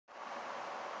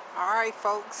Alright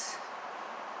folks,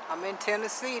 I'm in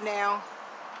Tennessee now.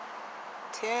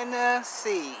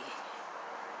 Tennessee.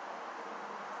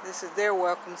 This is their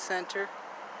welcome center.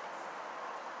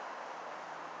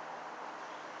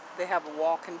 They have a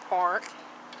walking park.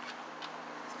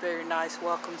 It's a very nice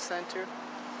welcome center.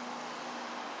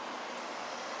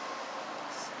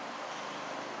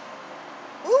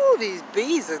 Ooh, these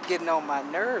bees are getting on my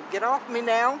nerve. Get off me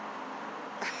now.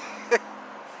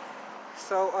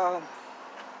 So,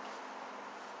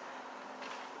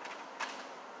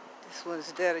 this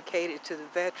one's dedicated to the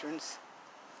veterans,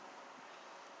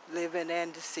 living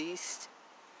and deceased.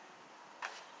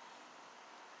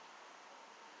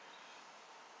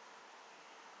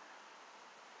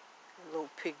 Little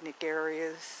picnic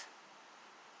areas.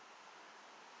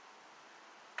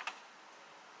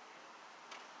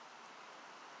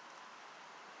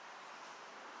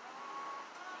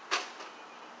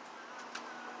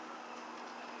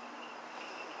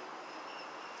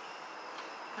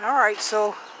 Alright,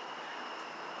 so,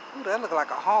 ooh, that looks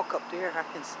like a hawk up there. I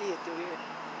can see it through here.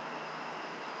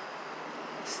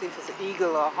 Let's see if it's an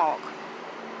eagle or a hawk.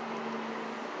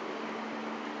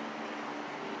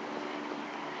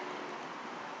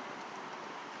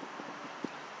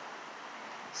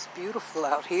 It's beautiful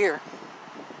out here.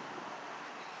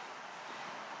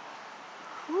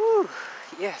 Whew,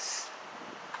 yes.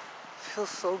 Feels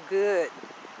so good.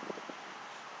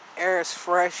 Air is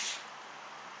fresh.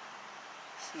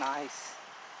 It's nice.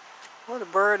 Well, the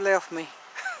bird left me.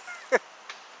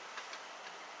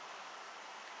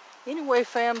 Anyway,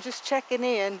 fam, just checking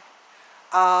in.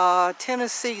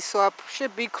 Tennessee, so I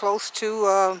should be close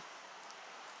to,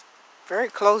 very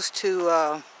close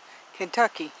to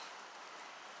Kentucky.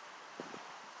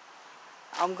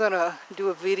 I'm gonna do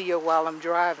a video while I'm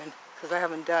driving because I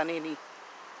haven't done any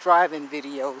driving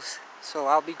videos, so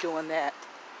I'll be doing that.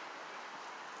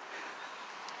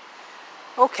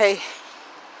 Okay,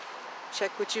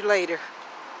 check with you later.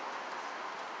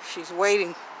 She's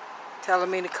waiting, telling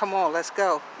me to come on, let's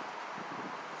go.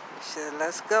 She said,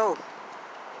 let's go.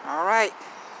 All right.